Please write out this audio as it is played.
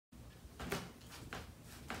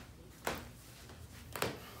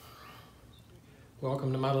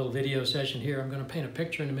Welcome to my little video session here. I'm going to paint a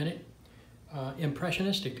picture in a minute,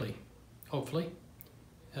 impressionistically, hopefully.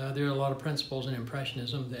 There are a lot of principles in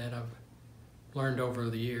Impressionism that I've learned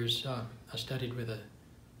over the years. I studied with an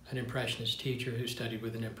Impressionist teacher who studied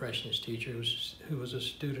with an Impressionist teacher who was a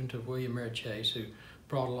student of William Merritt Chase, who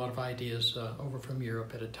brought a lot of ideas over from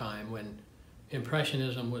Europe at a time when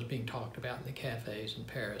Impressionism was being talked about in the cafes in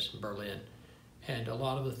Paris and Berlin. And a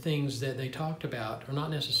lot of the things that they talked about are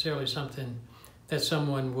not necessarily something that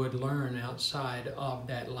someone would learn outside of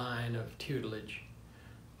that line of tutelage.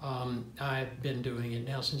 I've been doing it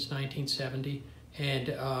now since 1970, and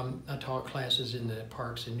I taught classes in the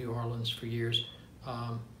parks in New Orleans for years,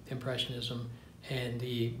 Impressionism, and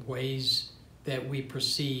the ways that we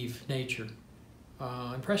perceive nature.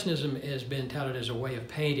 Impressionism has been touted as a way of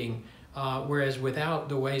painting, whereas without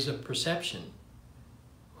the ways of perception,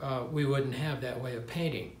 we wouldn't have that way of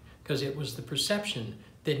painting, because it was the perception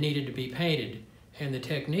that needed to be painted, and the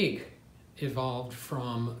technique evolved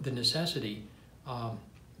from the necessity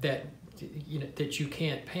that you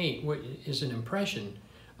can't paint what is an impression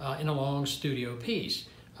in a long studio piece.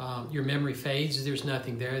 Your memory fades. There's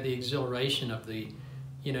nothing there. The exhilaration of the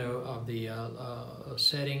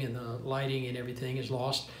setting and the lighting and everything is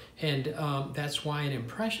lost, and that's why an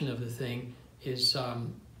impression of the thing it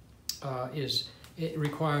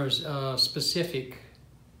requires specific.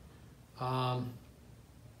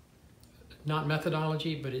 Not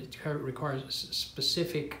methodology, but it requires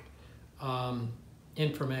specific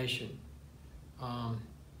information.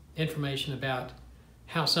 Information about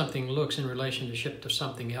how something looks in relationship to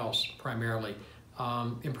something else, primarily.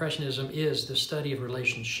 Impressionism is the study of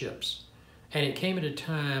relationships. And it came at a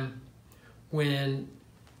time when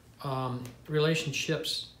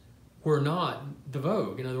relationships were not the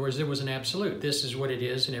vogue. In other words, there was an absolute. This is what it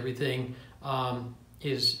is, and everything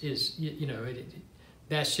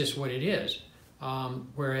that's just what it is.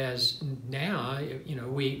 Whereas now,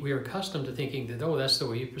 we are accustomed to thinking that, oh, that's the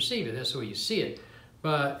way you perceive it, that's the way you see it.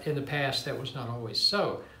 But in the past, that was not always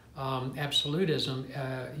so. Absolutism,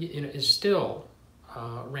 is still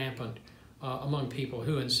rampant among people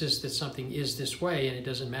who insist that something is this way, and it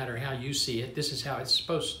doesn't matter how you see it. This is how it's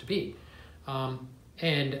supposed to be,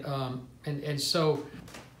 and so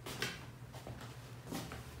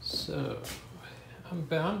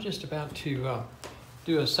I'm just about to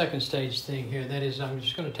do a second stage thing here. That is, I'm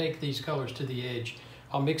just going to take these colors to the edge.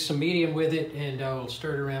 I'll mix some medium with it, and I'll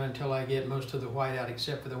stir it around until I get most of the white out,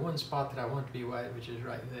 except for the one spot that I want to be white, which is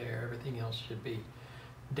right there. Everything else should be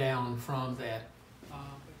down from that.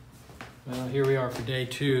 Well, here we are for day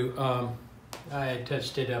two. I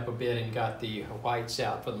touched it up a bit and got the whites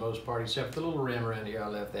out for the most part, except for the little rim around here. I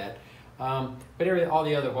left that. But all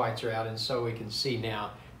the other whites are out, and so we can see now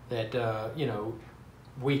that,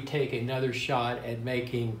 we take another shot at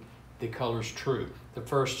making the colors true. The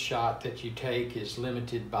first shot that you take is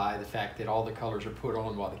limited by the fact that all the colors are put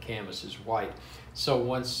on while the canvas is white. So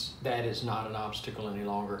once that is not an obstacle any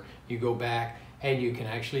longer, you go back and you can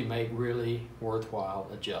actually make really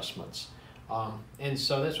worthwhile adjustments. And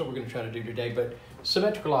so that's what we're going to try to do today. But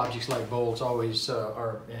symmetrical objects like bowls always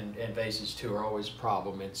and vases too are always a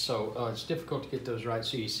problem. And so it's difficult to get those right.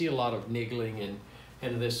 So you see a lot of niggling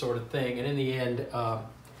and this sort of thing, and in the end,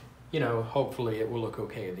 hopefully it will look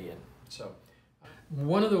okay in the end. So,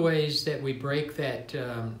 one of the ways that we break that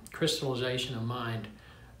crystallization of mind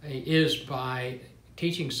is by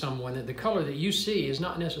teaching someone that the color that you see is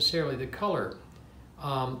not necessarily the color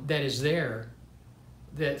that is there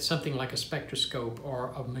that something like a spectroscope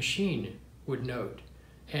or a machine would note.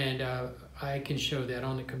 And I can show that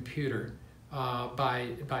on the computer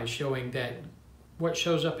by showing that what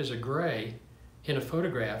shows up as a gray in a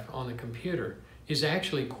photograph on the computer is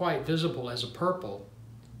actually quite visible as a purple,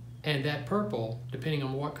 and that purple, depending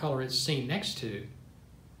on what color it's seen next to,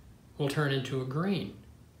 will turn into a green.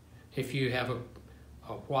 If you have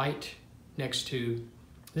a white next to,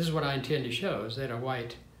 this is what I intend to show, is that a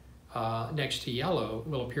white next to yellow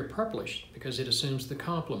will appear purplish because it assumes the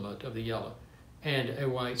complement of the yellow, and a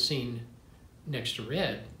white seen next to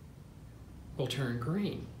red will turn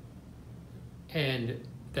green, and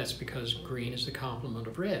that's because green is the complement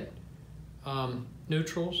of red.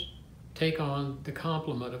 Neutrals take on the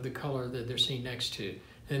complement of the color that they're seen next to.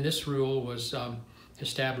 And this rule was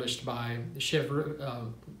established by Michel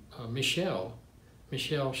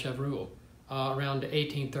Chevreul around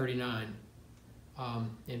 1839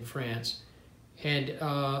 in France. And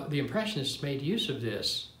the Impressionists made use of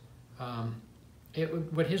this.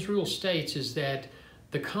 What his rule states is that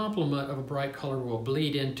the complement of a bright color will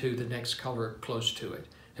bleed into the next color close to it.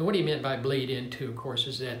 And what he meant by bleed into, of course,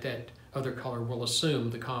 is that that other color will assume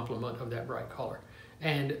the complement of that bright color.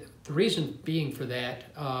 And the reason being for that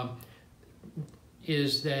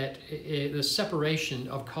is that the separation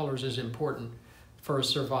of colors is important for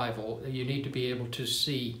survival. You need to be able to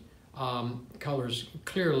see colors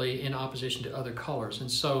clearly in opposition to other colors.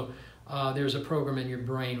 And so there's a program in your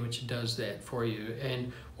brain which does that for you.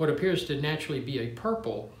 And what appears to naturally be a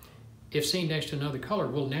purple, if seen next to another color,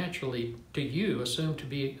 will naturally, to you, assume to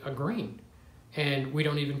be a green. And we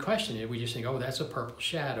don't even question it. We just think, oh, that's a purple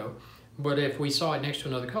shadow. But if we saw it next to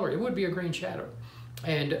another color, it would be a green shadow.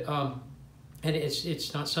 And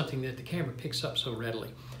it's not something that the camera picks up so readily.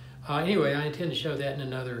 Anyway, I intend to show that in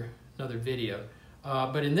another video.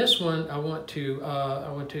 But in this one, I want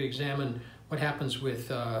to examine what happens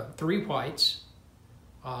with 3 whites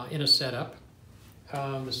in a setup.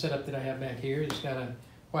 The setup that I have back here has got a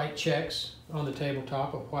white checks on the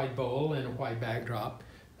tabletop, a white bowl, and a white backdrop.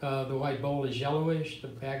 The white bowl is yellowish. The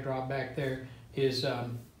backdrop back there is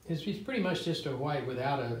pretty much just a white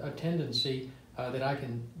without a tendency that I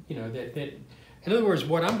can, in other words,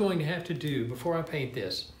 what I'm going to have to do before I paint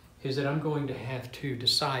this is that I'm going to have to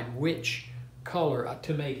decide which color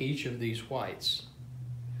to make each of these whites.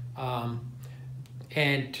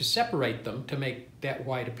 And to separate them, to make that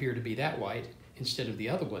white appear to be that white instead of the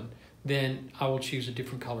other one, then I will choose a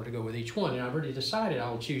different color to go with each one. And I've already decided I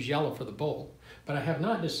will choose yellow for the bowl, but I have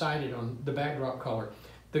not decided on the backdrop color.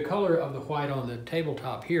 The color of the white on the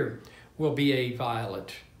tabletop here will be a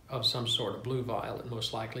violet of some sort, a blue violet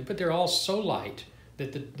most likely, but they're all so light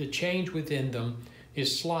that the change within them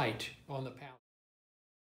is slight on the palette.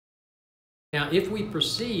 Now, if we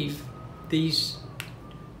perceive these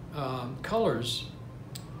colors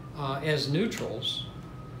as neutrals,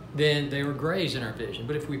 then they are grays in our vision.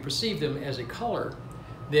 But if we perceive them as a color,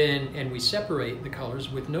 and we separate the colors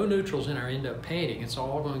with no neutrals in our end-up painting, it's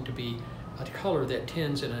all going to be a color that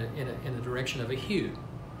tends in the direction of a hue,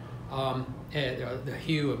 the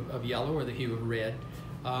hue of yellow or the hue of red,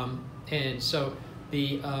 and so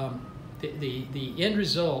the end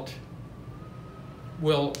result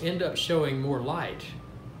will end up showing more light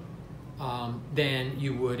than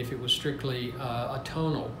you would if it was strictly a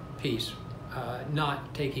tonal piece,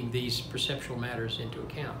 not taking these perceptual matters into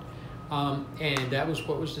account. And that was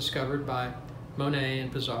what was discovered by Monet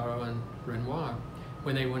and Pissarro and Renoir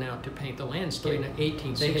when they went out to paint the landscape in the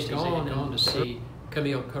 1860s. They had gone on to see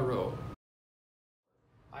Camille Corot.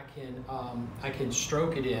 I can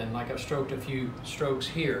stroke it in, like I've stroked a few strokes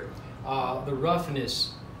here. The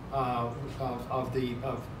roughness of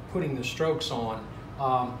putting the strokes on,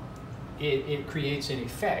 it creates an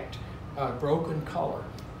effect, a broken color,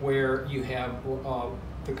 where you have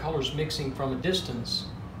the colors mixing from a distance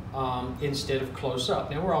instead of close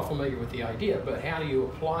up. Now, we're all familiar with the idea, but how do you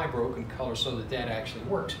apply broken color so that that actually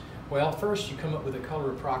works? Well, first you come up with a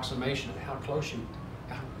color approximation of how close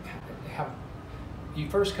you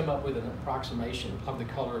first come up with an approximation of the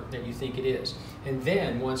color that you think it is. And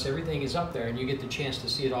then once everything is up there and you get the chance to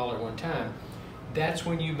see it all at one time, that's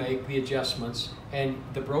when you make the adjustments, and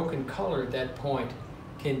the broken color at that point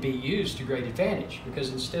can be used to great advantage,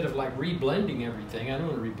 because instead of like reblending everything, I don't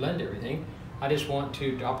want to reblend everything, I just want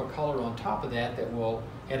to drop a color on top of that that will,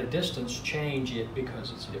 at a distance, change it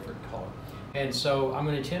because it's a different color. And so I'm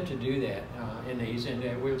going to attempt to do that in these, and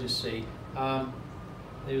we'll just see.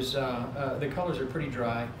 The colors are pretty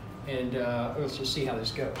dry, and let's just see how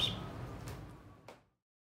this goes.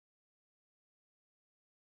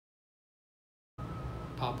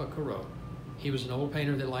 Papa Corot. He was an old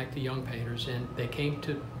painter that liked the young painters, and they came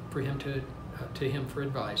to him for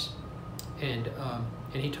advice. And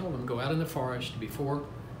he told them, go out in the forest before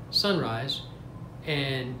sunrise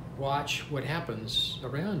and watch what happens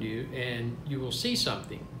around you, and you will see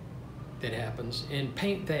something that happens, and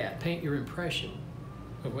paint that. Paint your impression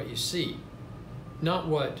of what you see, not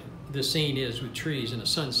what the scene is with trees and a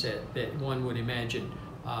sunset that one would imagine,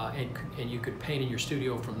 and you could paint in your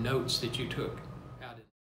studio from notes that you took out.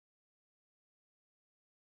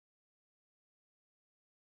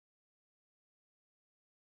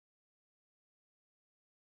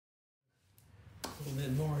 A little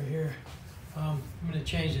bit more here. I'm going to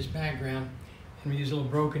change this background and use a little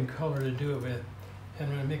broken color to do it with. And I'm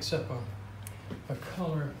going to mix up a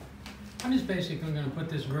color. I'm just basically going to put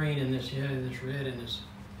this green in this here, this red in this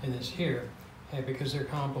here, because they're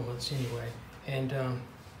complements anyway. And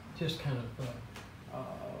just kind of a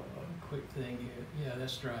quick thing here. Yeah,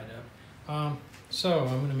 that's dried up. So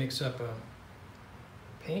I'm going to mix up a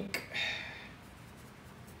pink.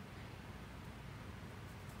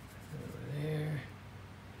 Over there.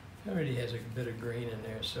 It already has a bit of green in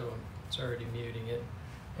there, so it's already muting it.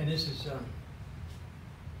 And this is to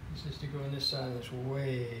go on this side, and it's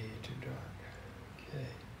way too dark. Okay.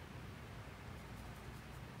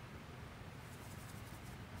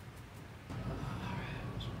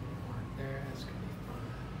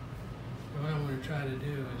 try to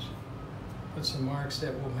do is put some marks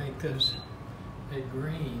that will make that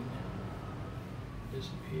green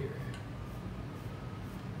disappear.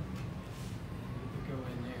 Go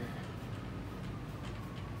in there.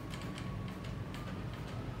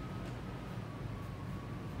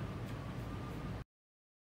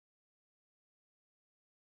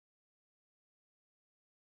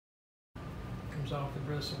 Comes off the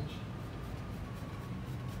bristles.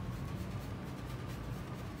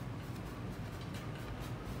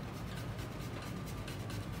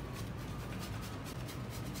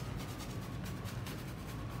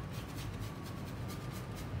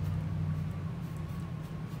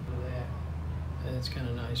 That's kind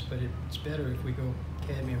of nice, but it's better if we go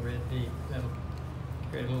cadmium red deep. That'll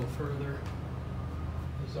carry it a little further.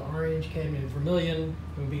 There's the orange, cadmium vermilion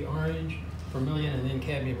would be orange, vermilion, and then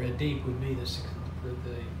cadmium red deep would be the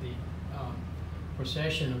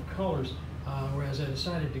procession of colors. Whereas I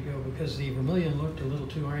decided to go, because the vermilion looked a little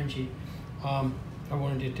too orangey, I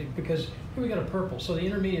wanted it to, because here we got a purple. So the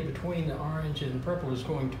intermediate between the orange and the purple is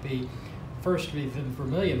going to be, first to be the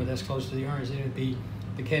vermilion, but that's close to the orange, then it would be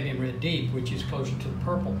the cadmium red deep, which is closer to the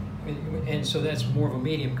purple, and so that's more of a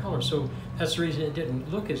medium color. So that's the reason it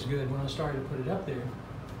didn't look as good when I started to put it up there,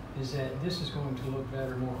 is that this is going to look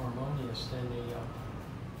better, more harmonious than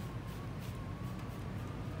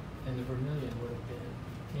the vermilion would have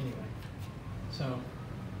been anyway. So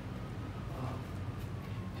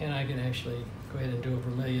and I can actually go ahead and do a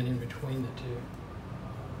vermilion in between the two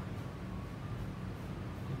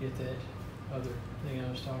to get that other thing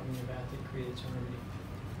I was talking about that creates harmony.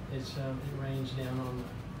 It rains down on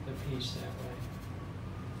the piece that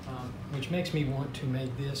way, which makes me want to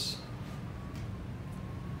make this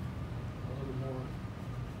a little more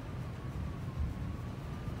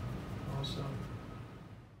also.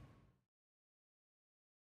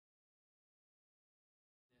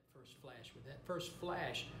 That first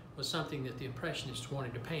flash was something that the Impressionists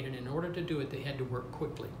wanted to paint, and in order to do it, they had to work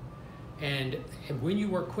quickly. And when you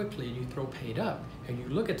work quickly and you throw paint up and you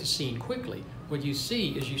look at the scene quickly, what you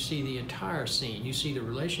see is you see the entire scene. You see the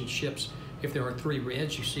relationships. If there are three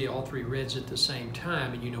reds, you see all three reds at the same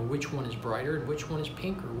time, and you know which one is brighter and which one is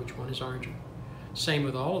pinker, which one is oranger. Same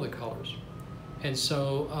with all of the colors. And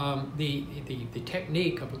so the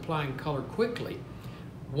technique of applying color quickly,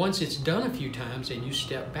 once it's done a few times and you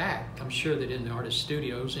step back, I'm sure that in the artist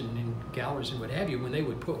studios and in galleries and what have you, when they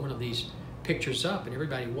would put one of these pictures up and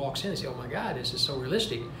everybody walks in and say, oh my God, this is so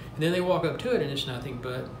realistic. And then they walk up to it and it's nothing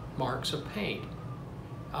but marks of paint.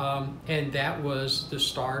 And that was the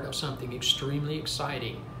start of something extremely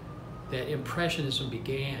exciting, that Impressionism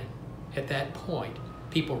began. At that point,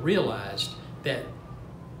 people realized that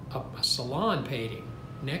a salon painting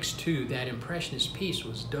next to that Impressionist piece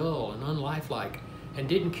was dull and unlifelike and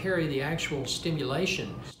didn't carry the actual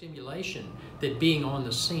stimulation that being on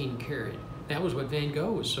the scene carried. That was what Van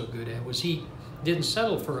Gogh was so good at, was he didn't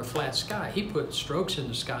settle for a flat sky. He put strokes in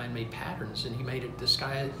the sky and made patterns, and he made the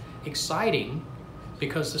sky exciting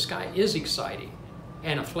because the sky is exciting.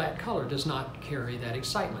 And a flat color does not carry that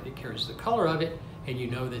excitement. It carries the color of it, and you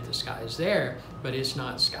know that the sky is there, but it's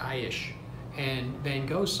not skyish. And Van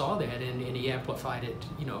Gogh saw that, and he amplified it,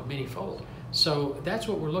 you know, manyfold. So that's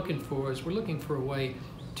what we're looking for, is we're looking for a way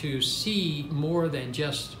to see more than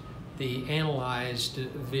just the analyzed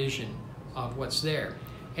vision of what's there.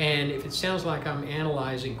 And if it sounds like I'm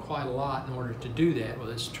analyzing quite a lot in order to do that, well,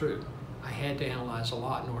 that's true. I had to analyze a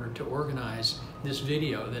lot in order to organize this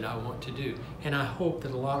video that I want to do. And I hope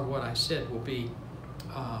that a lot of what I said will be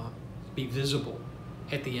visible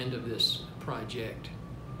at the end of this project.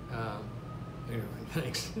 Anyway,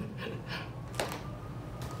 thanks.